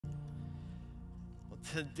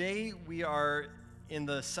Today we are in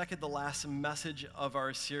the second to last message of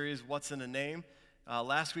our series, What's in a Name?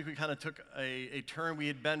 Last week we kind of took a turn. We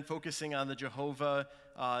had been focusing on the Jehovah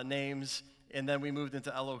names, and then we moved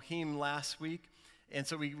into Elohim last week. And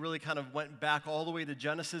so we really kind of went back all the way to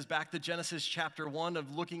Genesis, back to Genesis chapter 1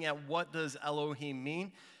 of looking at what does Elohim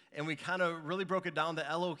mean. And we kind of really broke it down that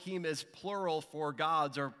Elohim is plural for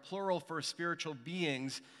gods or plural for spiritual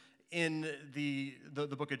beings in the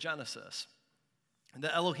book of Genesis.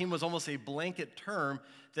 The Elohim was almost a blanket term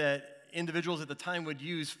that individuals at the time would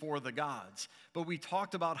use for the gods. But we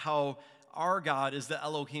talked about how our God is the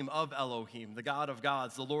Elohim of Elohim, the God of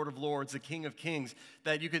gods, the Lord of lords, the King of kings,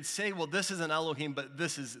 that you could say, well, this is an Elohim, but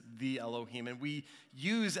this is the Elohim. And we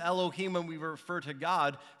use Elohim when we refer to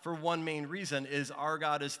God for one main reason, is our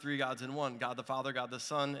God is three gods in one, God the Father, God the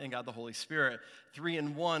Son, and God the Holy Spirit. Three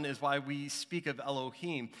in one is why we speak of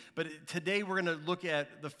Elohim. But today we're going to look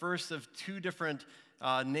at the first of two different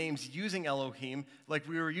names using Elohim, like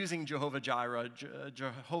we were using Jehovah Jireh,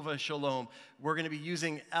 Jehovah Shalom. We're going to be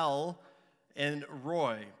using El and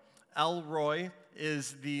Roy. El Roy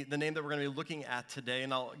is the name that we're going to be looking at today,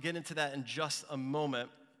 and I'll get into that in just a moment.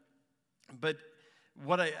 But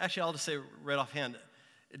I'll just say right offhand,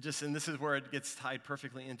 and this is where it gets tied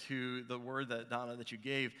perfectly into the word that Donna that you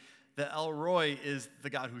gave, that El Roy is the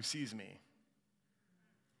God who sees me.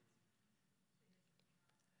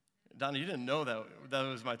 Donna, you didn't know that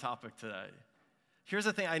was my topic today. Here's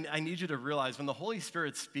the thing I need you to realize. When the Holy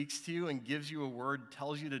Spirit speaks to you and gives you a word,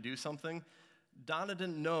 tells you to do something, Donna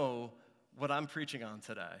didn't know what I'm preaching on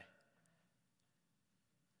today.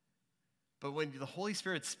 But when the Holy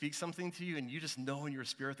Spirit speaks something to you and you just know in your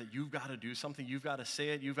spirit that you've got to do something, you've got to say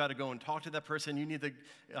it, you've got to go and talk to that person, you need to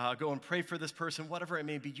go and pray for this person, whatever it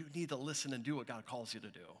may be, you need to listen and do what God calls you to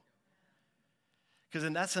do. Because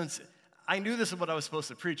in that sense, I knew this is what I was supposed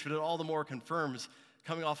to preach, but it all the more confirms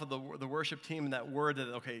coming off of the worship team and that word that,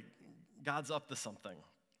 okay, God's up to something.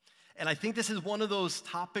 And I think this is one of those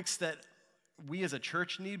topics that we as a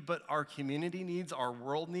church need, but our community needs, our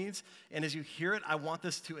world needs. And as you hear it, I want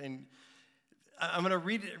this to, I'm going to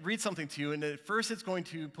read something to you, and at first it's going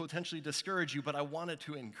to potentially discourage you, but I want it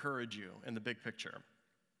to encourage you in the big picture.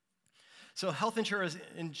 So health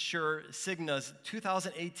insurer Cigna's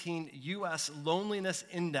 2018 U.S. Loneliness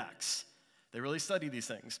Index, they really study these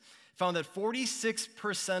things, found that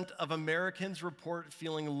 46% of Americans report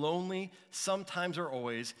feeling lonely sometimes or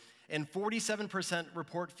always, and 47%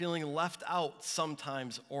 report feeling left out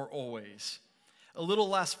sometimes or always. A little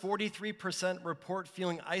less, 43% report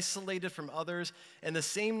feeling isolated from others, and the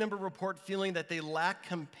same number report feeling that they lack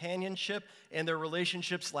companionship and their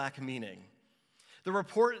relationships lack meaning. The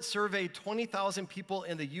report surveyed 20,000 people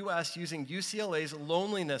in the U.S. using UCLA's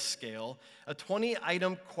loneliness scale, a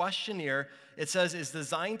 20-item questionnaire, it says, is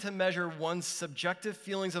designed to measure one's subjective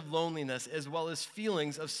feelings of loneliness as well as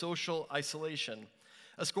feelings of social isolation.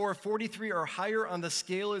 A score of 43 or higher on the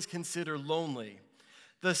scale is considered lonely.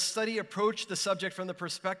 The study approached the subject from the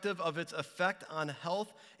perspective of its effect on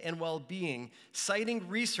health and well-being, citing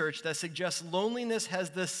research that suggests loneliness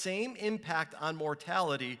has the same impact on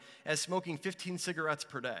mortality as smoking 15 cigarettes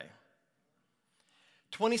per day.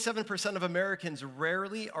 27% of Americans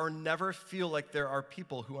rarely or never feel like there are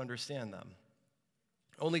people who understand them.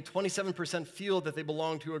 Only 27% feel that they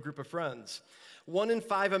belong to a group of friends. 1 in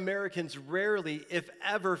 5 Americans rarely, if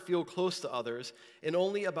ever, feel close to others, and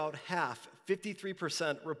only about half,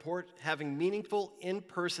 53%, report having meaningful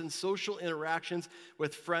in-person social interactions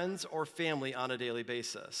with friends or family on a daily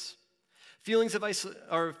basis. Feelings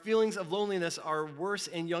of loneliness are worse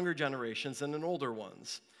in younger generations than in older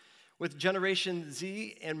ones, with Generation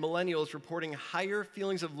Z and millennials reporting higher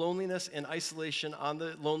feelings of loneliness and isolation on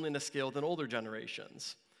the loneliness scale than older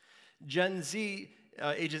generations. Gen Z,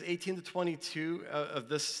 ages 18 to 22 of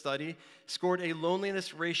this study, scored a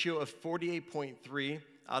loneliness ratio of 48.3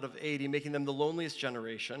 out of 80, making them the loneliest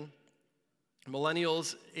generation.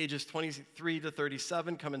 Millennials, ages 23 to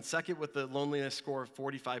 37, come in second with the loneliness score of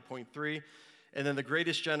 45.3. And then the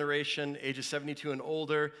greatest generation, ages 72 and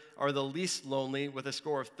older, are the least lonely with a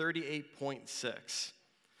score of 38.6.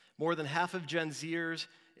 More than half of Gen Zers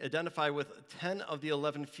identify with 10 of the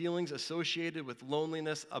 11 feelings associated with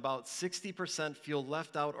loneliness. About 60% feel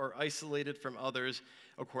left out or isolated from others,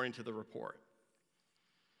 according to the report.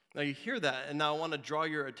 Now you hear that, and now I want to draw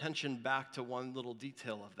your attention back to one little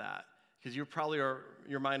detail of that, because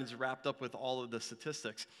your mind is wrapped up with all of the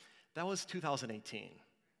statistics. That was 2018.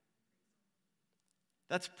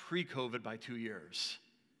 That's pre-COVID by 2 years.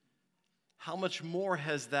 How much more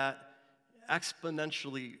has that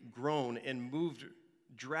exponentially grown and moved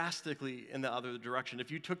drastically in the other direction.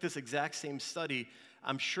 If you took this exact same study,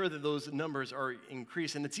 I'm sure that those numbers are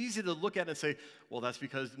increased. And it's easy to look at it and say, well, that's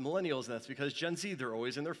because millennials, and that's because Gen Z, they're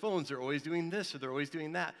always in their phones, they're always doing this, or they're always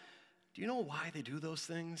doing that. Do you know why they do those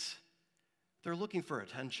things? They're looking for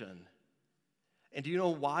attention. And do you know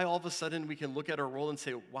why all of a sudden we can look at our world and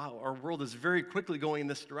say, wow, our world is very quickly going in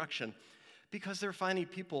this direction? Because they're finding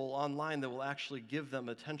people online that will actually give them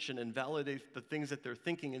attention and validate the things that they're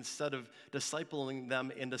thinking instead of discipling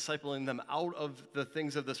them and discipling them out of the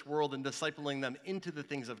things of this world and discipling them into the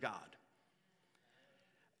things of God.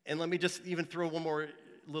 And let me just even throw one more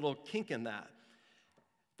little kink in that.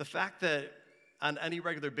 The fact that on any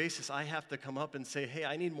regular basis I have to come up and say, hey,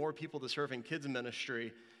 I need more people to serve in kids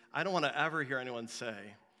ministry, I don't want to ever hear anyone say,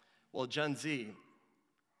 well, Gen Z,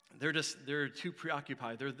 they're too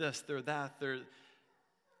preoccupied. They're this, they're that,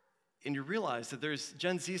 and you realize that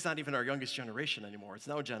Gen Z is not even our youngest generation anymore. It's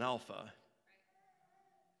now Gen Alpha.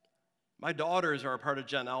 My daughters are a part of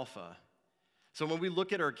Gen Alpha. So when we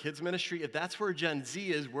look at our kids ministry, if that's where Gen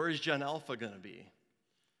Z is, where is Gen Alpha going to be?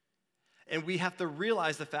 And we have to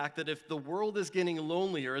realize the fact that if the world is getting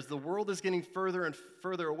lonelier, as the world is getting further and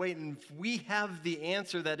further away, and if we have the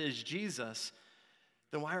answer that is Jesus,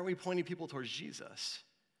 then why aren't we pointing people towards Jesus?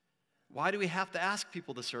 Why do we have to ask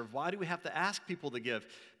people to serve? Why do we have to ask people to give?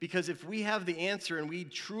 Because if we have the answer and we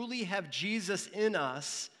truly have Jesus in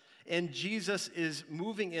us, and Jesus is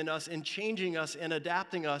moving in us and changing us and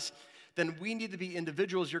adapting us, then we need to be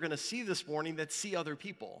individuals you're going to see this morning that see other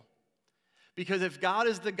people. Because if God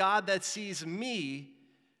is the God that sees me,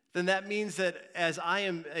 then that means that as I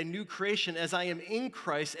am a new creation, as I am in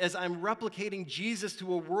Christ, as I'm replicating Jesus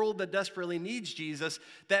to a world that desperately needs Jesus,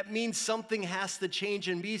 that means something has to change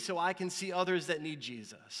in me so I can see others that need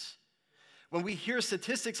Jesus. When we hear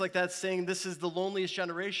statistics like that saying this is the loneliest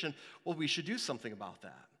generation, well, we should do something about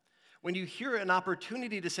that. When you hear an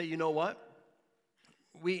opportunity to say, you know what?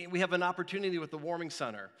 We have an opportunity with the warming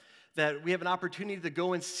center, that we have an opportunity to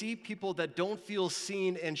go and see people that don't feel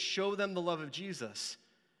seen and show them the love of Jesus.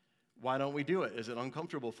 Why don't we do it? Is it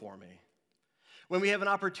uncomfortable for me? When we have an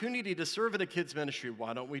opportunity to serve in a kids ministry,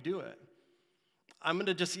 why don't we do it? I'm going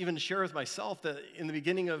to just even share with myself that in the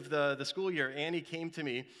beginning of the school year, Annie came to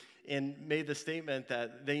me and made the statement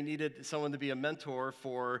that they needed someone to be a mentor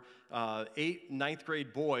for 8 ninth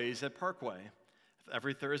grade boys at Parkway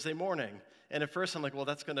every Thursday morning. And at first I'm like, well,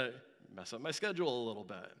 that's going to mess up my schedule a little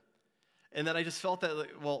bit. And then I just felt that,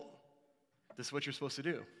 well, this is what you're supposed to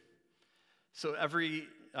do. So every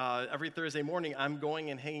Thursday morning, I'm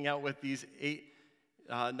going and hanging out with these 8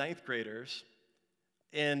 ninth graders.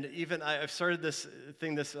 And even I've started this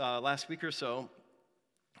thing this last week or so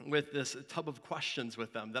with this tub of questions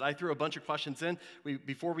with them, that I threw a bunch of questions in.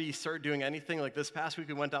 Before we started doing anything, like this past week,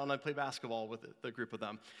 we went down and I played basketball with the group of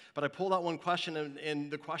them. But I pulled out one question, and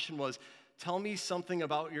the question was, tell me something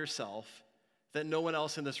about yourself that no one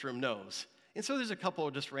else in this room knows. And so there's a couple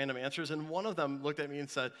of just random answers, and one of them looked at me and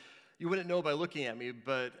said, you wouldn't know by looking at me,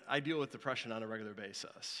 but I deal with depression on a regular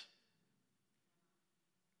basis.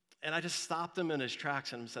 And I just stopped him in his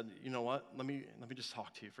tracks and said, you know what, let me just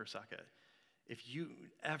talk to you for a second. If you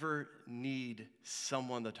ever need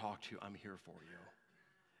someone to talk to, I'm here for you.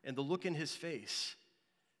 And the look in his face,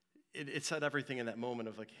 it said everything in that moment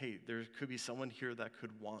of like, hey, there could be someone here that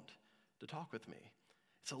could want to talk with me.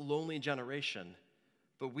 It's a lonely generation,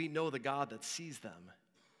 but we know the God that sees them.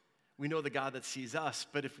 We know the God that sees us,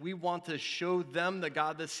 but if we want to show them the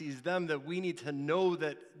God that sees them, that we need to know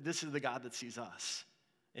that this is the God that sees us.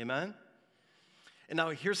 Amen? And now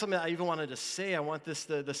here's something I even wanted to say. I want this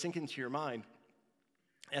to sink into your mind.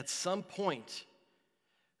 At some point,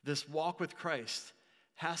 this walk with Christ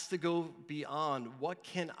has to go beyond what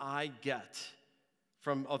can I get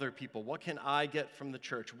from other people? What can I get from the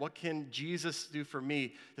church? What can Jesus do for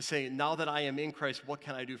me to say, now that I am in Christ, what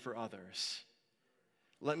can I do for others?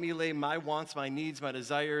 Let me lay my wants, my needs, my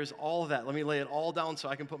desires, all of that. Let me lay it all down so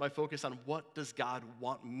I can put my focus on what does God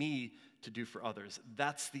want me to do for others.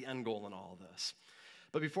 That's the end goal in all of this.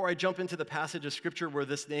 But before I jump into the passage of Scripture where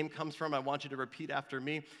this name comes from, I want you to repeat after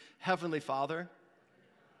me. Heavenly Father,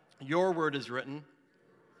 your word is written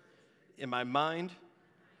in my mind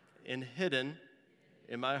and hidden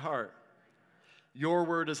in my heart. Your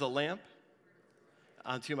word is a lamp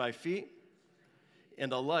unto my feet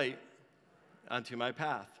and a light unto my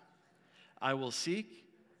path. I will seek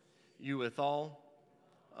you with all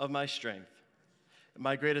of my strength.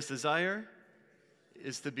 My greatest desire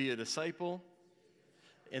is to be a disciple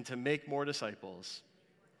and to make more disciples.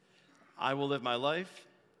 I will live my life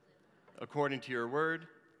according to your word.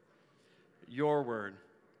 Your word,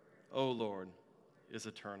 O Lord, is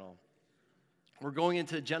eternal. We're going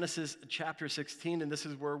into Genesis chapter 16, and this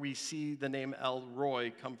is where we see the name El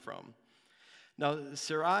Roi come from. Now,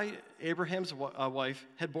 Sarai, Abraham's wife,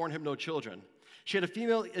 had borne him no children. She had a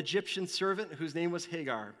female Egyptian servant whose name was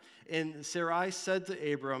Hagar. And Sarai said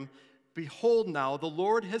to Abram, "Behold now, the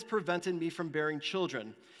Lord has prevented me from bearing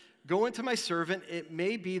children. Go into my servant, it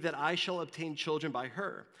may be that I shall obtain children by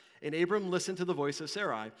her." And Abram listened to the voice of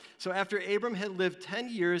Sarai. So after Abram had lived 10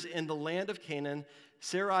 years in the land of Canaan,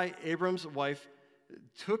 Sarai, Abram's wife,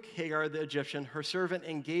 took Hagar the Egyptian, her servant,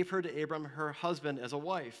 and gave her to Abram, her husband, as a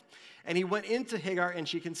wife. And he went into Hagar, and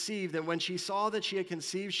she conceived. And when she saw that she had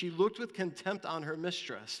conceived, she looked with contempt on her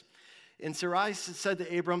mistress. And Sarai said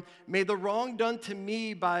to Abram, "May the wrong done to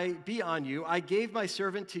me be on you. I gave my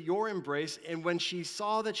servant to your embrace, and when she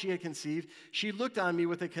saw that she had conceived, she looked on me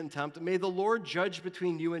with a contempt. May the Lord judge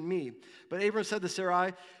between you and me." But Abram said to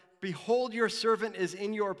Sarai, "Behold, your servant is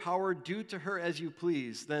in your power. Do to her as you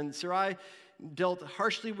please." Then Sarai dealt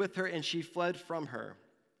harshly with her, and she fled from her.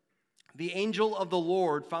 The angel of the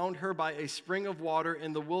Lord found her by a spring of water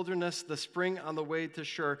in the wilderness, the spring on the way to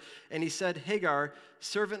Shur. And he said, "Hagar,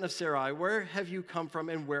 servant of Sarai, where have you come from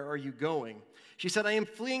and where are you going?" She said, "I am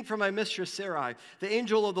fleeing from my mistress Sarai." The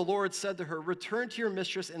angel of the Lord said to her, "Return to your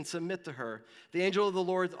mistress and submit to her." The angel of the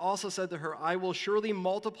Lord also said to her, "I will surely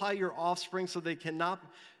multiply your offspring so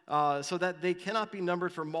that they cannot be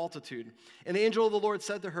numbered for multitude." And the angel of the Lord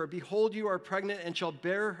said to her, "Behold, you are pregnant and shall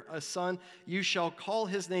bear a son. You shall call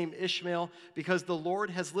his name Ishmael, because the Lord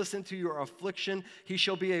has listened to your affliction. He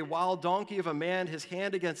shall be a wild donkey of a man, his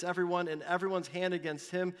hand against everyone, and everyone's hand against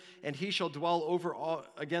him, and he shall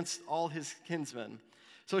dwell against all his kinsmen."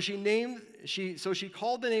 So she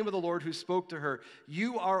called the name of the Lord who spoke to her,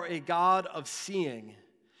 "You are a God of seeing."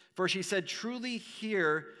 For she said, "Truly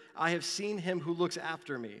here I have seen him who looks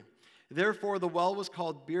after me." Therefore the well was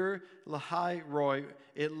called Bir Lahai Roi.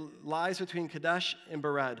 It lies between Kadesh and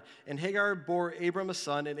Bered. And Hagar bore Abram a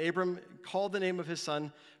son, and Abram called the name of his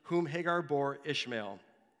son, whom Hagar bore, Ishmael.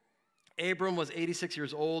 Abram was 86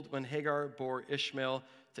 years old when Hagar bore Ishmael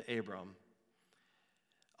to Abram.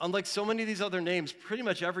 Unlike so many of these other names, pretty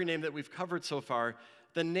much every name that we've covered so far,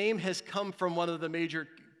 the name has come from one of the major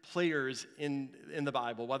players in the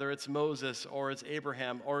Bible, whether it's Moses or it's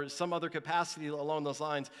Abraham or some other capacity along those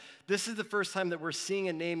lines. This is the first time that we're seeing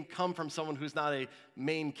a name come from someone who's not a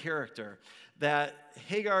main character. That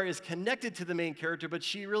Hagar is connected to the main character, but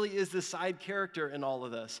she really is the side character in all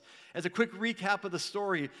of this. As a quick recap of the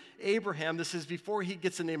story, Abraham, this is before he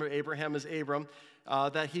gets the name of Abraham as Abram,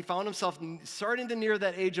 that he found himself starting to near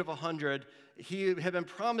that age of 100. He had been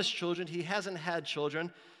promised children. He hasn't had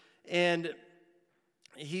children. And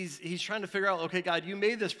he's trying to figure out, okay, God, you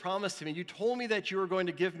made this promise to me. You told me that you were going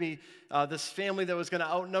to give me this family that was going to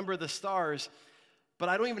outnumber the stars, but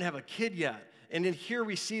I don't even have a kid yet. And in here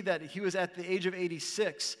we see that he was at the age of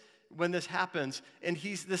 86 when this happens, and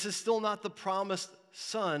this is still not the promised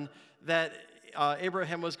son that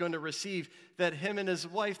Abraham was going to receive, that him and his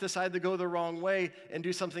wife decided to go the wrong way and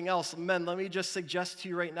do something else. Men, let me just suggest to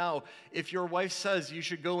you right now, if your wife says you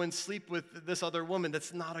should go and sleep with this other woman,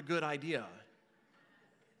 that's not a good idea.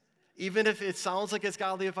 Even if it sounds like it's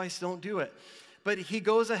godly advice, don't do it. But he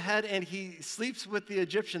goes ahead and he sleeps with the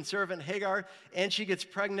Egyptian servant Hagar, and she gets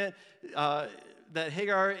pregnant. That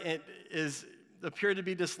Hagar appeared to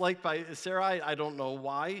be disliked by Sarai. I don't know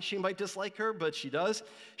why she might dislike her, but she does.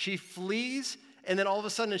 She flees, and then all of a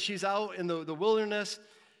sudden she's out in the wilderness,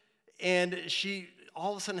 and she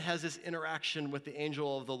all of a sudden has this interaction with the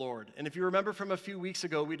angel of the Lord. And if you remember from a few weeks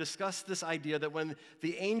ago, we discussed this idea that when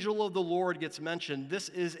the angel of the Lord gets mentioned, this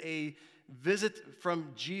is a visit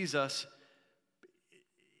from Jesus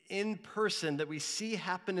in person that we see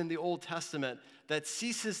happen in the Old Testament that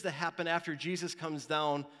ceases to happen after Jesus comes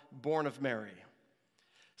down, born of Mary.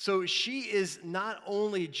 So she is not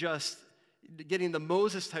only just getting the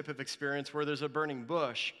Moses type of experience where there's a burning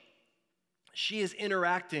bush, she is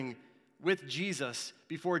interacting with Jesus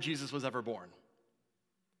before Jesus was ever born.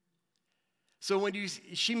 So when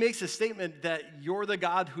she makes a statement that you're the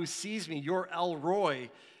God who sees me, you're El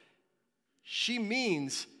Roi, she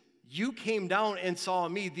means you came down and saw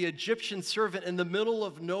me, the Egyptian servant in the middle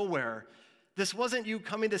of nowhere. This wasn't you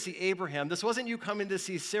coming to see Abraham. This wasn't you coming to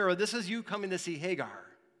see Sarah. This is you coming to see Hagar.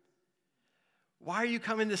 Why are you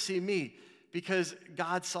coming to see me? Because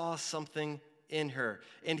God saw something in her.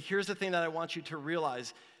 And here's the thing that I want you to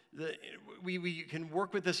realize. We can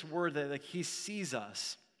work with this word that like, he sees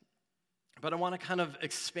us. But I want to kind of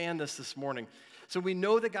expand this morning. So we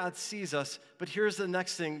know that God sees us, but here's the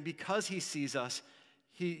next thing. Because he sees us,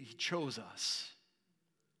 he chose us.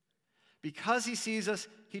 Because he sees us,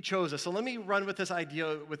 he chose us. So let me run with this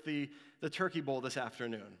idea with the turkey bowl this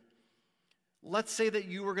afternoon. Let's say that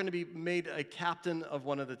you were going to be made a captain of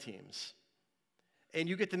one of the teams. And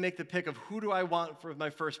you get to make the pick of who do I want for my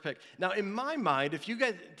first pick. Now, in my mind, if you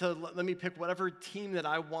get to let me pick whatever team that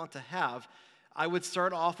I want to have, I would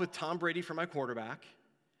start off with Tom Brady for my quarterback.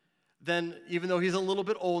 Then, even though he's a little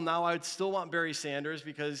bit old now, I would still want Barry Sanders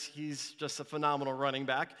because he's just a phenomenal running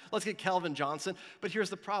back. Let's get Calvin Johnson. But here's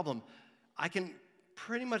the problem. I can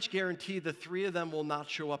pretty much guarantee the three of them will not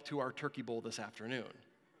show up to our turkey bowl this afternoon.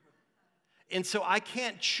 And so I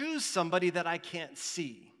can't choose somebody that I can't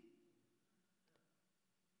see.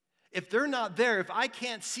 If they're not there, if I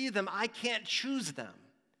can't see them, I can't choose them.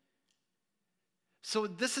 So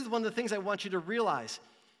this is one of the things I want you to realize,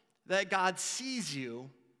 that God sees you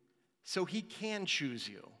so he can choose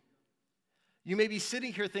you. You may be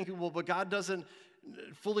sitting here thinking, well, but God doesn't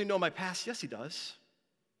fully know my past. Yes, he does,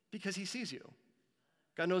 because he sees you.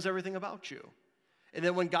 God knows everything about you. And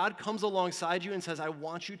then when God comes alongside you and says, I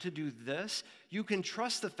want you to do this, you can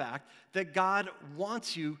trust the fact that God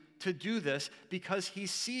wants you to do this because he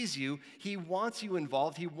sees you, he wants you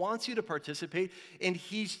involved, he wants you to participate, and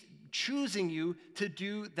he's choosing you to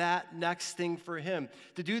do that next thing for him,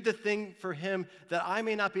 to do the thing for him that I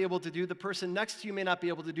may not be able to do, the person next to you may not be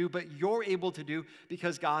able to do, but you're able to do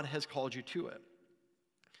because God has called you to it.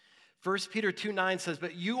 1 Peter 2:9 says,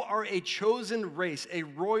 but you are a chosen race, a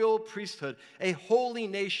royal priesthood, a holy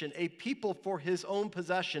nation, a people for his own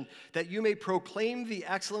possession, that you may proclaim the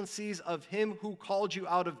excellencies of him who called you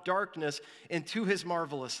out of darkness into his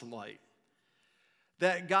marvelous light.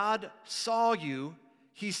 That God saw you,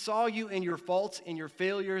 he saw you in your faults, in your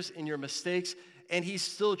failures, in your mistakes, and he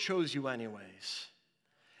still chose you anyways.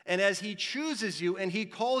 And as he chooses you and he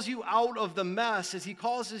calls you out of the mess, as he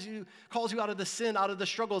calls you out of the sin, out of the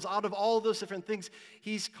struggles, out of all of those different things,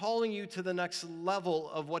 he's calling you to the next level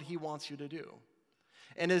of what he wants you to do.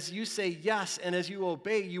 And as you say yes and as you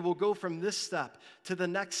obey, you will go from this step to the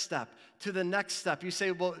next step to the next step. You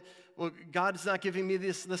say, well, God's not giving me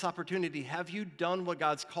this opportunity. Have you done what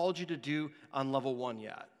God's called you to do on level 1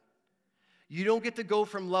 yet? You don't get to go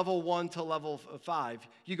from level 1 to level 5.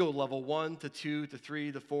 You go level 1 to 2 to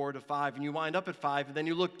 3 to 4 to 5, and you wind up at 5, and then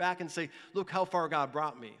you look back and say, look how far God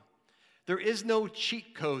brought me. There is no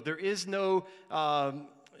cheat code. There is no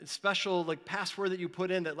special password that you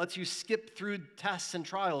put in that lets you skip through tests and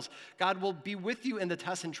trials. God will be with you in the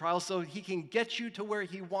tests and trials so he can get you to where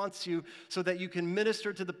he wants you so that you can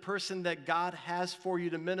minister to the person that God has for you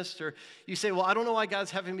to minister. You say, well, I don't know why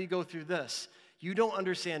God's having me go through this. You don't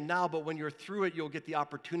understand now, but when you're through it, you'll get the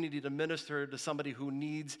opportunity to minister to somebody who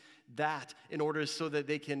needs that in order so that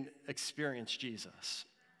they can experience Jesus.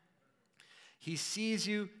 He sees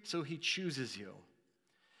you, so he chooses you.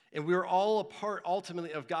 And we're all a part,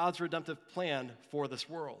 ultimately, of God's redemptive plan for this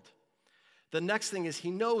world. The next thing is he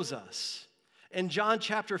knows us. In John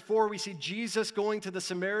chapter 4, we see Jesus going to the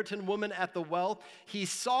Samaritan woman at the well. He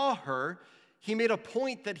saw her. He made a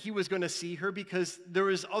point that he was going to see her because there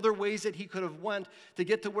was other ways that he could have went to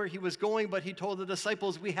get to where he was going, but he told the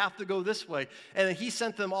disciples, we have to go this way. And he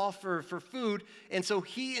sent them off for food, and so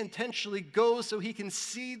he intentionally goes so he can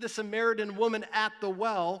see the Samaritan woman at the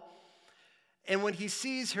well. And when he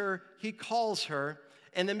sees her, he calls her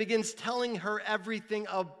and then begins telling her everything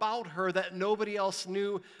about her that nobody else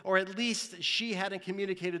knew, or at least she hadn't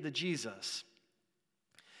communicated to Jesus.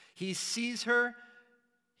 He sees her,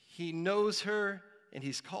 he knows her, and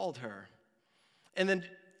he's called her. And then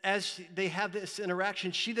as they have this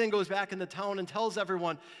interaction, she then goes back in the town and tells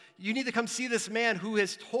everyone, you need to come see this man who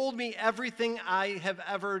has told me everything I have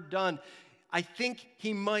ever done. I think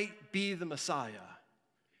he might be the Messiah.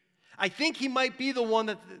 I think he might be the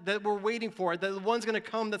one that we're waiting for, that the one's going to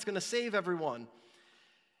come that's going to save everyone.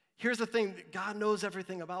 Here's the thing, God knows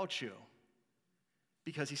everything about you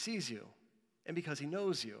because he sees you and because he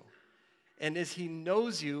knows you. And as he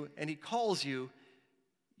knows you and he calls you,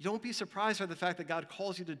 don't be surprised by the fact that God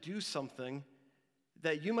calls you to do something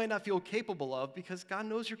that you might not feel capable of because God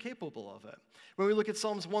knows you're capable of it. When we look at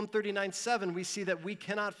Psalms 139:7, we see that we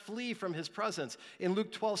cannot flee from his presence. In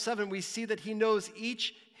Luke 12:7, we see that he knows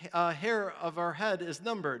each hair of our head is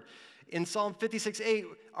numbered. In Psalm 56:8,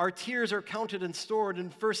 our tears are counted and stored. In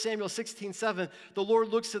 1 Samuel 16:7, the Lord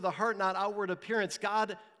looks to the heart, not outward appearance.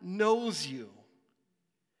 God knows you.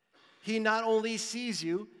 He not only sees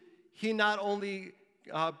you, he not only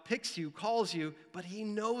picks you, calls you, but he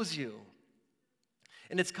knows you.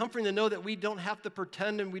 And it's comforting to know that we don't have to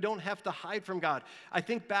pretend and we don't have to hide from God. I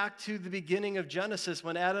think back to the beginning of Genesis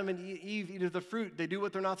when Adam and Eve eat of the fruit. They do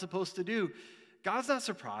what they're not supposed to do. God's not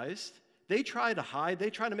surprised. They try to hide. They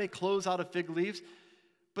try to make clothes out of fig leaves.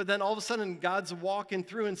 But then all of a sudden, God's walking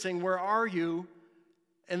through and saying, where are you?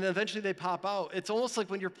 and then eventually they pop out. It's almost like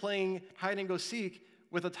when you're playing hide and go seek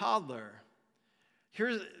with a toddler.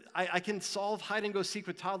 I can solve hide and go seek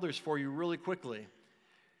with toddlers for you really quickly.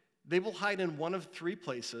 They will hide in one of three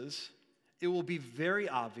places. It will be very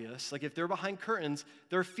obvious. Like if they're behind curtains,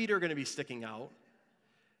 their feet are going to be sticking out.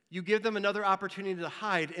 You give them another opportunity to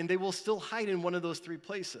hide, and they will still hide in one of those three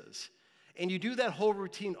places. And you do that whole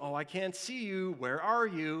routine. Oh, I can't see you. Where are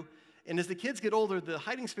you? And as the kids get older, the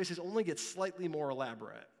hiding spaces only get slightly more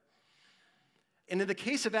elaborate. And in the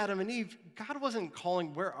case of Adam and Eve, God wasn't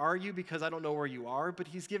calling, where are you? Because I don't know where you are, but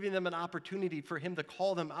he's giving them an opportunity for him to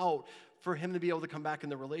call them out, for him to be able to come back in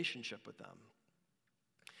the relationship with them.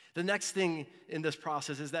 The next thing in this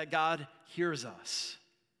process is that God hears us.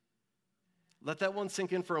 Let that one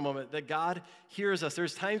sink in for a moment, that God hears us.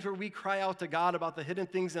 There's times where we cry out to God about the hidden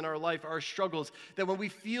things in our life, our struggles, that when we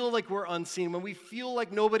feel like we're unseen, when we feel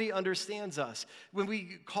like nobody understands us, when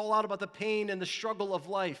we call out about the pain and the struggle of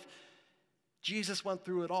life, Jesus went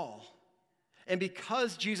through it all. And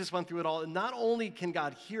because Jesus went through it all, not only can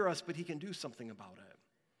God hear us, but he can do something about it.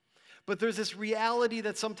 But there's this reality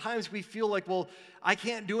that sometimes we feel like, well, I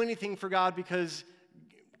can't do anything for God because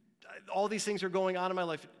all these things are going on in my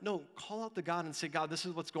life. No, call out to God and say, God, this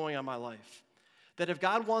is what's going on in my life. That if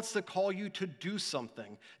God wants to call you to do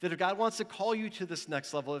something, that if God wants to call you to this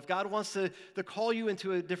next level, if God wants to call you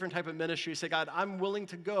into a different type of ministry, say, God, I'm willing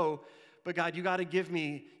to go, but God, you got to give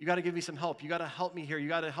me some help. You got to help me here. You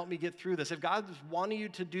got to help me get through this. If God's wanting you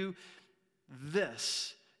to do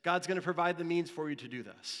this, God's going to provide the means for you to do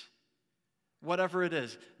this. Whatever it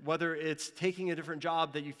is, whether it's taking a different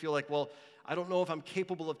job that you feel like, well, I don't know if I'm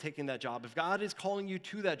capable of taking that job. If God is calling you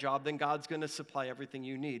to that job, then God's going to supply everything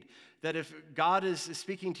you need. That if God is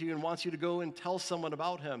speaking to you and wants you to go and tell someone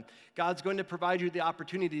about him, God's going to provide you the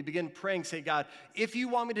opportunity to begin praying. Say, God, if you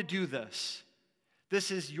want me to do this, this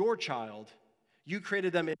is your child. You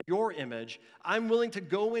created them in your image. I'm willing to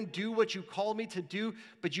go and do what you call me to do,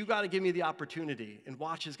 but you got to give me the opportunity, and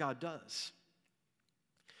watch as God does.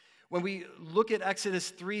 When we look at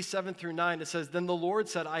Exodus 3, 7 through 9, it says, Then the Lord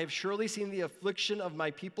said, I have surely seen the affliction of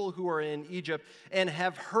my people who are in Egypt and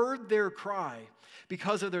have heard their cry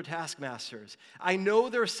because of their taskmasters. I know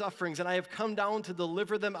their sufferings, and I have come down to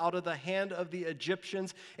deliver them out of the hand of the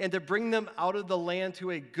Egyptians and to bring them out of the land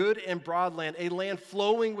to a good and broad land, a land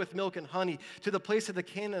flowing with milk and honey, to the place of the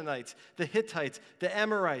Canaanites, the Hittites, the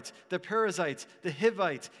Amorites, the Perizzites, the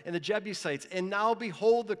Hivites, and the Jebusites. And now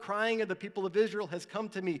behold, the crying of the people of Israel has come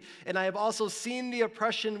to me, and I have also seen the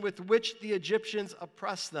oppression with which the Egyptians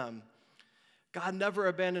oppress them. God never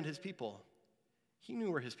abandoned his people. He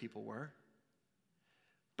knew where his people were.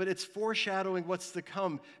 But it's foreshadowing what's to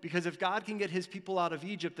come, because if God can get his people out of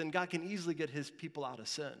Egypt, then God can easily get his people out of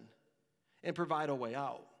sin and provide a way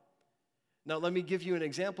out. Now, let me give you an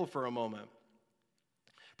example for a moment.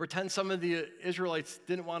 Pretend some of the Israelites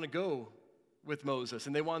didn't want to go with Moses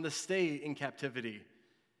and they wanted to stay in captivity.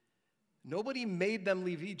 Nobody made them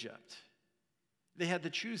leave Egypt. They had to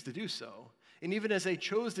choose to do so. And even as they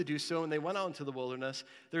chose to do so and they went out into the wilderness,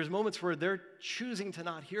 there's moments where they're choosing to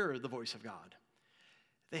not hear the voice of God.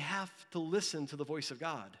 They have to listen to the voice of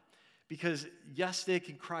God, because yes, they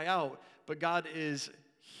can cry out, but God is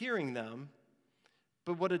hearing them.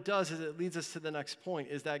 But what it does is it leads us to the next point,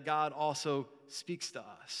 is that God also speaks to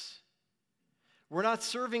us. We're not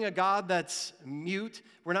serving a God that's mute.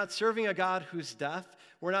 We're not serving a God who's deaf.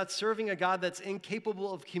 We're not serving a God that's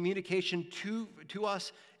incapable of communication to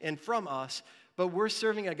us and from us, but we're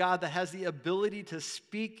serving a God that has the ability to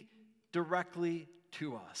speak directly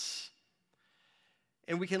to us.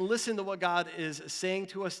 And we can listen to what God is saying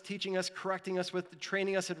to us, teaching us, correcting us with,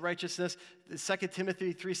 training us in righteousness. 2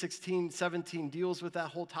 Timothy 3:16, 17 deals with that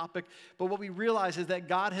whole topic. But what we realize is that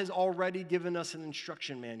God has already given us an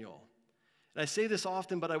instruction manual. And I say this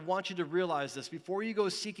often, but I want you to realize this. Before you go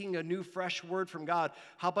seeking a new, fresh word from God,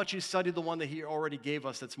 how about you study the one that he already gave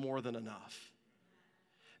us that's more than enough?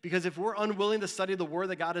 Because if we're unwilling to study the word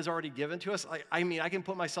that God has already given to us, I can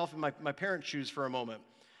put myself in my parents' shoes for a moment.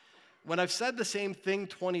 When I've said the same thing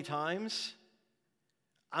 20 times,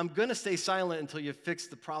 I'm going to stay silent until you fix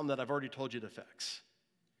the problem that I've already told you to fix.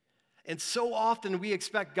 And so often we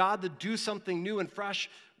expect God to do something new and fresh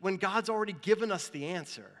when God's already given us the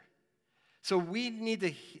answer. So we need to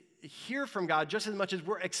hear from God just as much as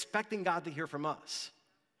we're expecting God to hear from us.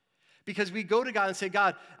 Because we go to God and say,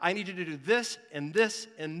 God, I need you to do this and this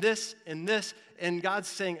and this and this. And God's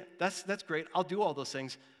saying, that's great. I'll do all those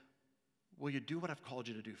things. Will you do what I've called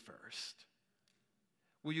you to do first?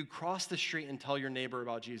 Will you cross the street and tell your neighbor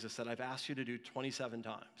about Jesus that I've asked you to do 27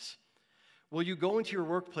 times? Will you go into your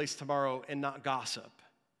workplace tomorrow and not gossip?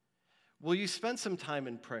 Will you spend some time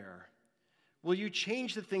in prayer? Will you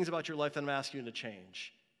change the things about your life that I'm asking you to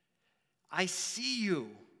change? I see you.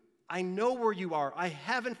 I know where you are. I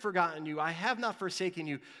haven't forgotten you. I have not forsaken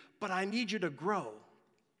you, but I need you to grow.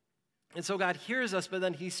 And so God hears us, but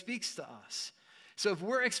then he speaks to us. So if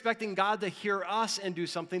we're expecting God to hear us and do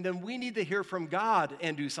something, then we need to hear from God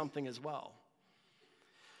and do something as well.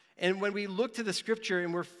 And when we look to the scripture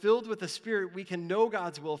and we're filled with the Spirit, we can know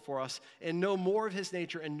God's will for us and know more of his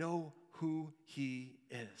nature and know who he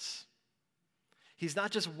is. He's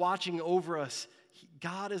not just watching over us.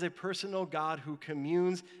 God is a personal God who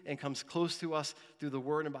communes and comes close to us through the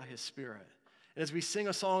word and by his Spirit. And as we sing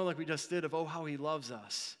a song like we just did of, "Oh, how he loves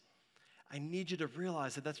us," I need you to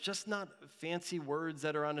realize that that's just not fancy words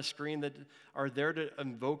that are on a screen that are there to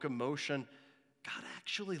invoke emotion. God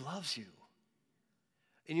actually loves you.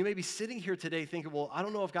 And you may be sitting here today thinking, well, I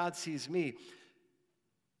don't know if God sees me.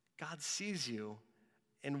 God sees you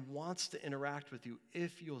and wants to interact with you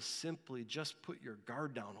if you'll simply just put your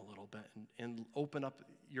guard down a little bit and open up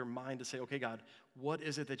your mind to say, okay, God, what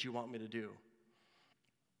is it that you want me to do?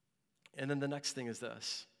 And then the next thing is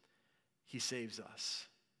this: he saves us.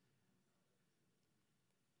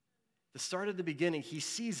 The start at the beginning, he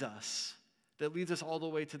sees us, that leads us all the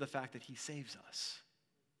way to the fact that he saves us.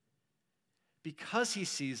 Because he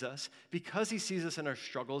sees us in our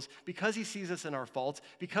struggles, because he sees us in our faults,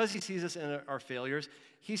 because he sees us in our failures,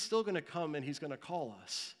 he's still going to come and he's going to call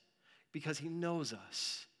us because he knows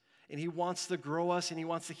us. And he wants to grow us, and he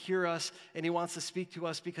wants to hear us, and he wants to speak to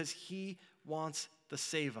us because he wants to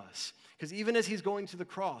save us. Because even as he's going to the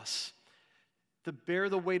cross to bear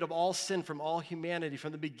the weight of all sin from all humanity,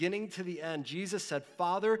 from the beginning to the end, Jesus said,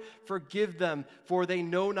 "Father, forgive them, for they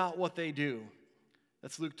know not what they do."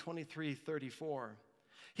 That's Luke 23:34.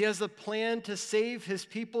 He has a plan to save his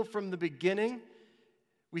people from the beginning.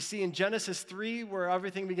 We see in Genesis 3 where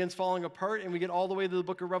everything begins falling apart, and we get all the way to the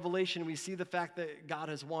book of Revelation, and we see the fact that God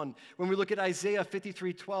has won. When we look at Isaiah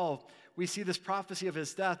 53:12, we see this prophecy of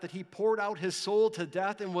his death, that he poured out his soul to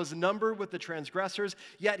death and was numbered with the transgressors,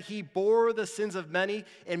 yet he bore the sins of many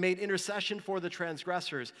and made intercession for the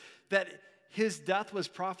transgressors. That his death was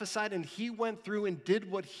prophesied, and he went through and did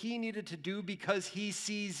what he needed to do because he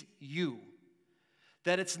sees you.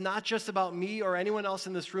 That it's not just about me or anyone else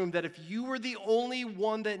in this room, that if you were the only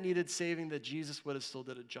one that needed saving, that Jesus would have still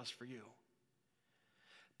did it just for you.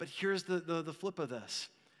 But here's the flip of this.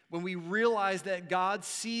 When we realize that God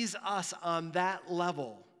sees us on that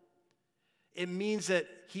level, it means that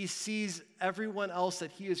he sees everyone else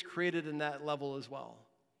that he has created in that level as well.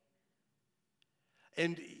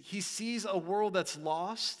 And he sees a world that's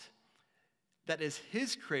lost, that is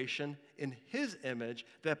his creation in his image,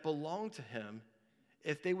 that belong to him,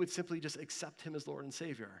 if they would simply just accept him as Lord and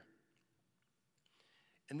Savior.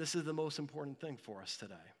 And this is the most important thing for us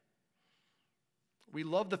today. We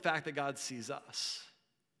love the fact that God sees us.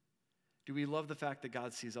 Do we love the fact that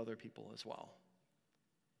God sees other people as well?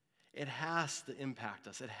 It has to impact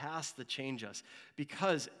us. It has to change us.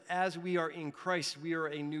 Because as we are in Christ, we are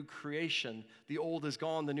a new creation. The old is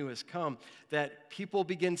gone, the new has come. That people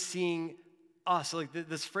begin seeing us. Like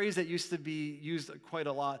this phrase that used to be used quite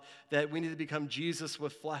a lot, that we need to become Jesus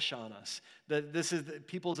with flesh on us. That this is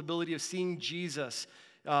people's ability of seeing Jesus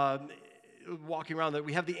walking around. That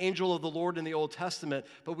we have the angel of the Lord in the Old Testament,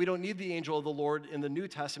 but we don't need the angel of the Lord in the New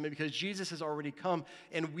Testament because Jesus has already come,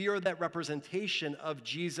 and we are that representation of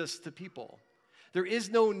Jesus to people. There is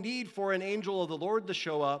no need for an angel of the Lord to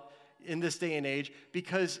show up in this day and age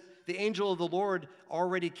because the angel of the Lord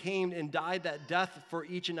already came and died that death for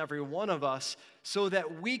each and every one of us so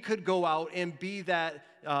that we could go out and be that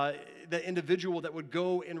individual that would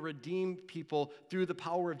go and redeem people through the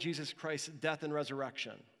power of Jesus Christ's death and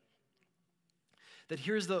resurrection. That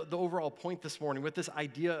here's the overall point this morning with this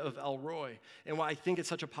idea of El Roi, and why I think it's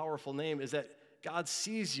such a powerful name, is that God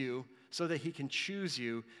sees you so that he can choose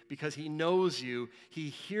you because he knows you, he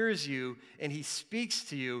hears you, and he speaks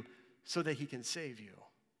to you so that he can save you.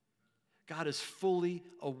 God is fully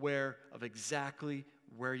aware of exactly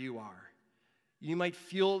where you are. You might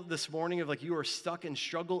feel this morning of like you are stuck in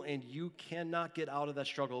struggle and you cannot get out of that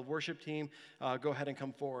struggle. Worship team, go ahead and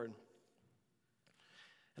come forward.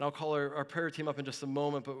 And I'll call our prayer team up in just a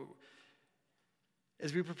moment, but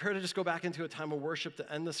as we prepare to just go back into a time of worship to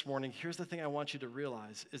end this morning, here's the thing I want you to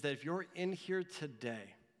realize, is that if you're in here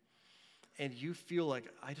today and you feel like,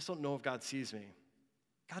 I just don't know if God sees me,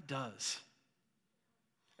 God does.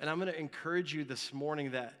 And I'm going to encourage you this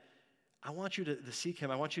morning that I want you to seek him.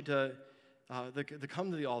 I want you to come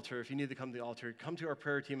to the altar if you need to come to the altar. Come to our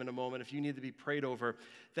prayer team in a moment if you need to be prayed over,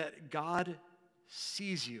 that God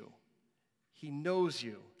sees you. He knows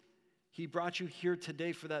you. He brought you here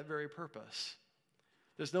today for that very purpose.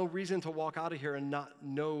 There's no reason to walk out of here and not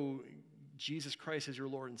know Jesus Christ as your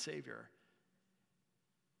Lord and Savior.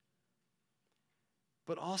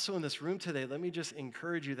 But also in this room today, let me just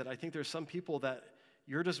encourage you that I think there's some people that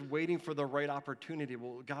you're just waiting for the right opportunity.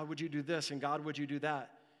 Well, God, would you do this? And God, would you do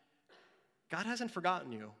that? God hasn't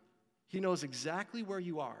forgotten you. He knows exactly where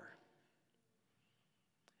you are.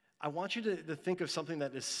 I want you to think of something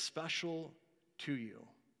that is special to you.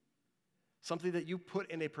 Something that you put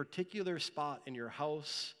in a particular spot in your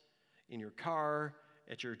house, in your car,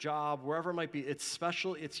 at your job, wherever it might be. It's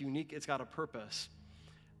special, it's unique, it's got a purpose.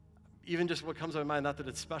 Even just what comes to my mind, not that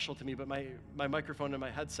it's special to me, but my microphone and my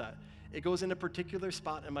headset. It goes in a particular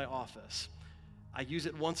spot in my office. I use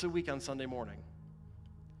it once a week on Sunday morning.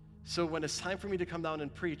 So when it's time for me to come down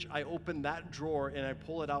and preach, I open that drawer and I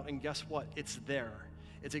pull it out, and guess what? It's there.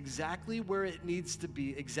 It's exactly where it needs to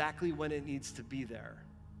be, exactly when it needs to be there.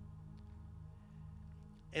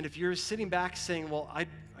 And if you're sitting back saying, well, I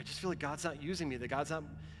just feel like God's not using me, that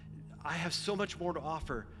I have so much more to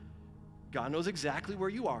offer. God knows exactly where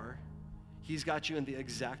you are. He's got you in the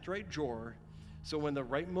exact right drawer. So when the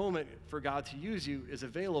right moment for God to use you is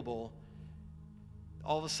available,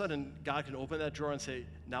 all of a sudden, God can open that drawer and say,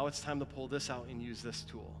 now it's time to pull this out and use this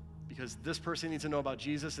tool. Because this person needs to know about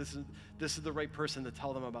Jesus. This is the right person to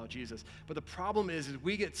tell them about Jesus. But the problem is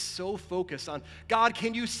we get so focused on, God,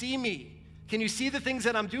 can you see me? Can you see the things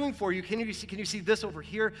that I'm doing for you? Can you see this over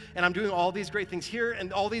here? And I'm doing all these great things here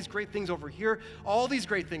and all these great things over here. All these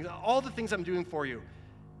great things, all the things I'm doing for you.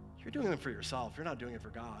 You're doing them for yourself. You're not doing it for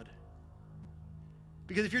God.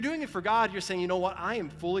 Because if you're doing it for God, you're saying, you know what? I am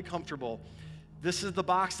fully comfortable. This is the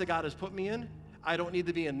box that God has put me in. I don't need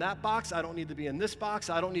to be in that box. I don't need to be in this box.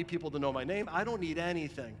 I don't need people to know my name. I don't need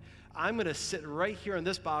anything. I'm going to sit right here in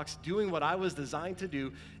this box doing what I was designed to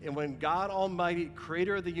do. And when God Almighty,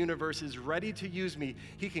 creator of the universe, is ready to use me,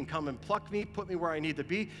 he can come and pluck me, put me where I need to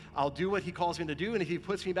be. I'll do what he calls me to do. And if he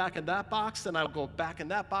puts me back in that box, then I'll go back in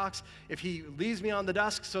that box. If he leaves me on the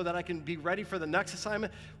desk so that I can be ready for the next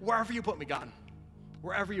assignment, wherever you put me, God,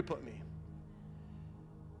 wherever you put me.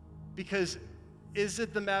 Because is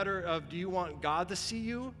it the matter of, do you want God to see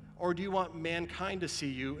you, or do you want mankind to see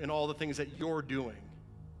you in all the things that you're doing?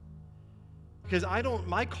 Because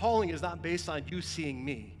my calling is not based on you seeing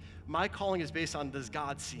me. My calling is based on, does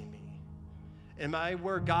God see me? Am I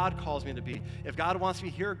where God calls me to be? If God wants me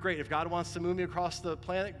here, great. If God wants to move me across the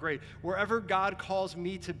planet, great. Wherever God calls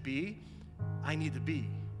me to be, I need to be.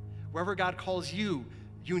 Wherever God calls you,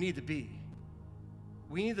 you need to be.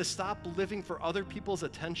 We need to stop living for other people's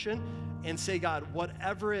attention and say, God,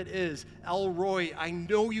 whatever it is, Elroy, I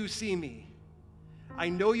know you see me. I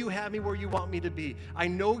know you have me where you want me to be. I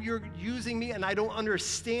know you're using me and I don't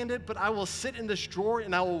understand it, but I will sit in this drawer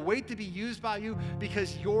and I will wait to be used by you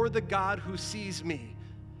because you're the God who sees me.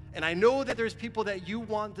 And I know that there's people that you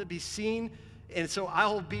want to be seen, and so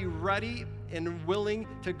I'll be ready and willing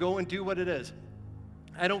to go and do what it is.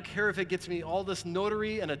 I don't care if it gets me all this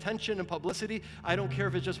notary and attention and publicity. I don't care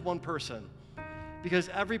if it's just one person, because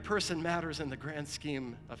every person matters in the grand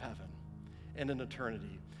scheme of heaven and in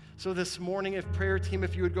eternity. So this morning, if prayer team,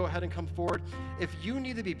 if you would go ahead and come forward. If you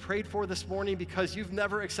need to be prayed for this morning because you've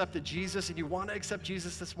never accepted Jesus and you want to accept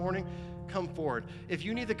Jesus this morning, come forward. If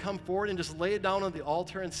you need to come forward and just lay it down on the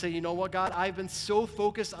altar and say, you know what, God, I've been so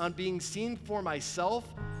focused on being seen for myself.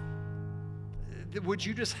 Would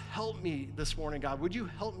you just help me this morning, God? Would you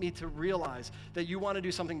help me to realize that you want to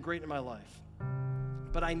do something great in my life?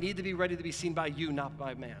 But I need to be ready to be seen by you, not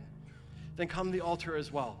by man. Then come to the altar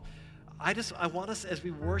as well. I want us, as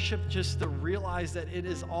we worship, just to realize that it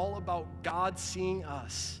is all about God seeing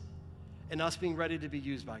us and us being ready to be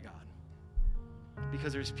used by God.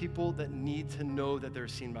 Because there's people that need to know that they're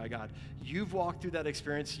seen by God. You've walked through that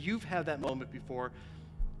experience. You've had that moment before.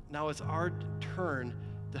 Now it's our turn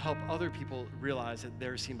to help other people realize that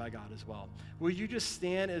they're seen by God as well. Will you just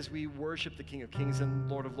stand as we worship the King of Kings and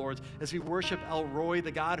Lord of Lords, as we worship El Roy,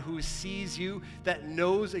 the God who sees you, that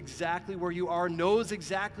knows exactly where you are, knows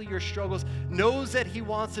exactly your struggles, knows that he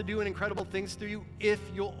wants to do incredible things through you if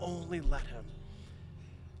you'll only let him.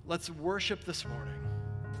 Let's worship this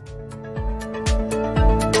morning.